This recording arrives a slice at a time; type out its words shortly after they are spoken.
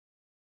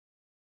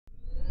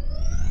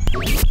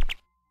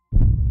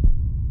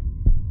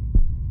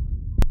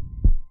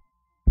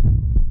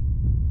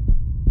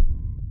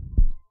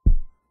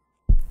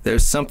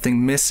There's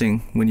something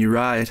missing when you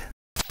ride.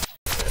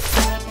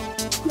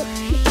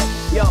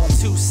 Yo,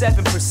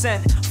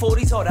 27%,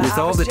 40s all the With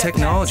all the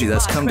technology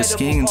that's come to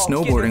skiing and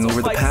snowboarding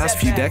over the past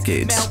few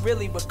decades,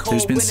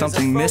 there's been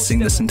something missing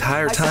this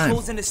entire time.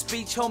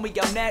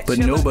 But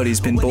nobody's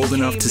been bold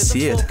enough to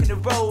see it,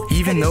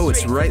 even though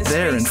it's right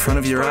there in front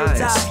of your eyes.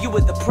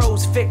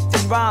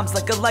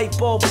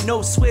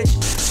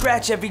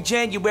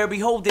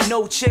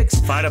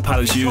 Fighter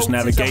pilots use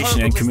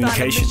navigation and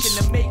communications.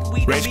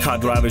 Race car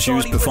drivers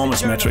use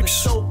performance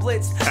metrics.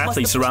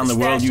 Athletes around the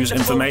world use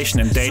information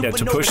and data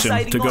to push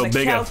them to go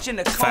bigger,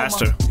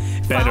 faster,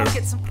 better,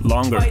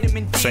 longer,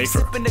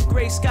 safer.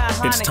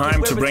 It's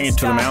time to bring it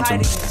to the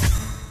mountain.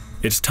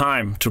 It's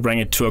time to bring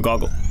it to a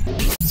goggle.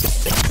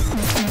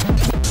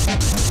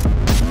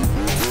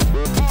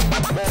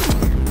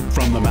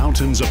 From the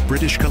mountains of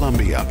British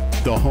Columbia,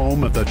 the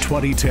home of the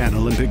 2010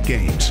 Olympic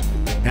Games,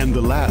 and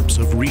the labs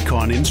of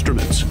Recon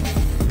Instruments,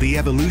 the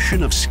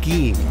evolution of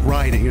skiing,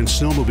 riding, and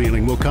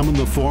snowmobiling will come in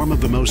the form of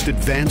the most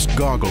advanced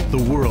goggle the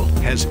world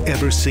has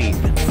ever seen.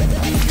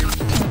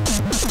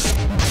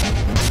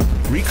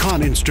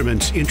 Recon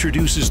Instruments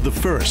introduces the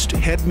first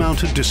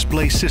head-mounted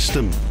display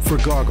system for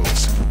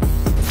goggles.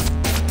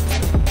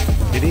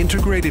 An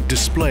integrated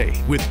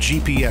display with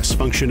GPS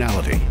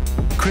functionality.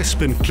 Crisp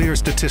and clear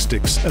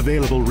statistics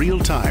available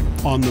real-time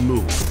on the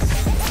move.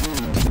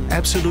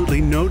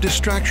 Absolutely no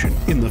distraction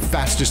in the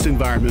fastest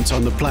environments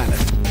on the planet.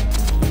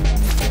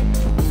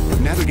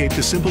 Navigate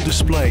the simple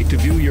display to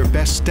view your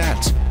best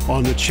stats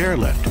on the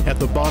chairlift at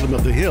the bottom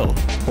of the hill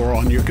or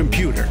on your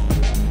computer.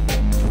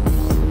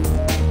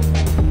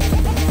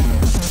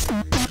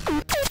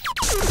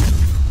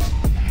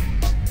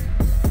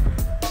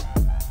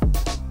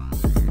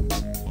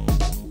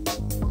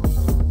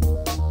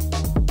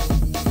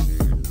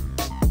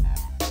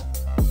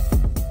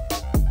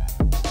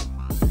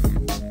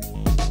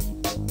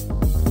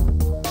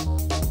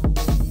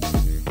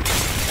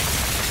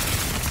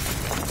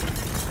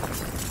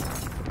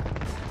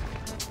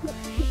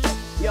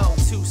 Yo,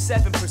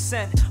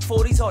 27%,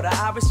 40s all the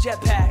Irish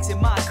jetpacks, and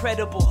my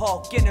incredible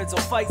Hulk innards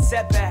will fight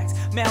setbacks.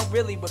 Mount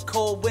really with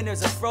cold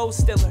winters, a froze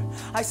stiller.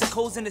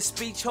 Icicles in the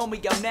speech,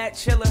 homie, I'm that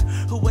chiller.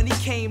 Who when he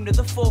came to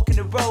the fork in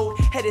the road,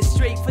 headed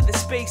straight for the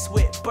space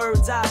with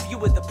bird's eye view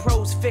of the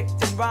pros, fict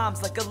and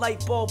rhymes like a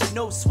light bulb with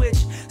no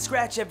switch.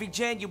 Scratch every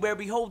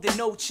January, holding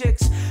no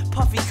chicks.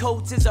 Puffy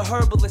Coats is a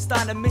herbalist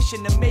on a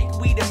mission to make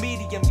weed a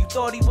medium. You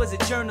thought he was a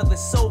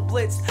journalist, so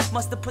blitzed.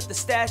 Must have put the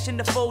stash in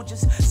the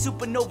Folgers.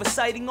 Supernova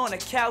sighting on a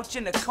couch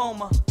in a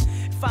coma.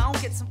 If I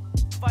don't get some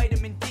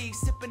vitamin D,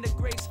 sipping the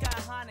gray sky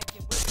Heineken.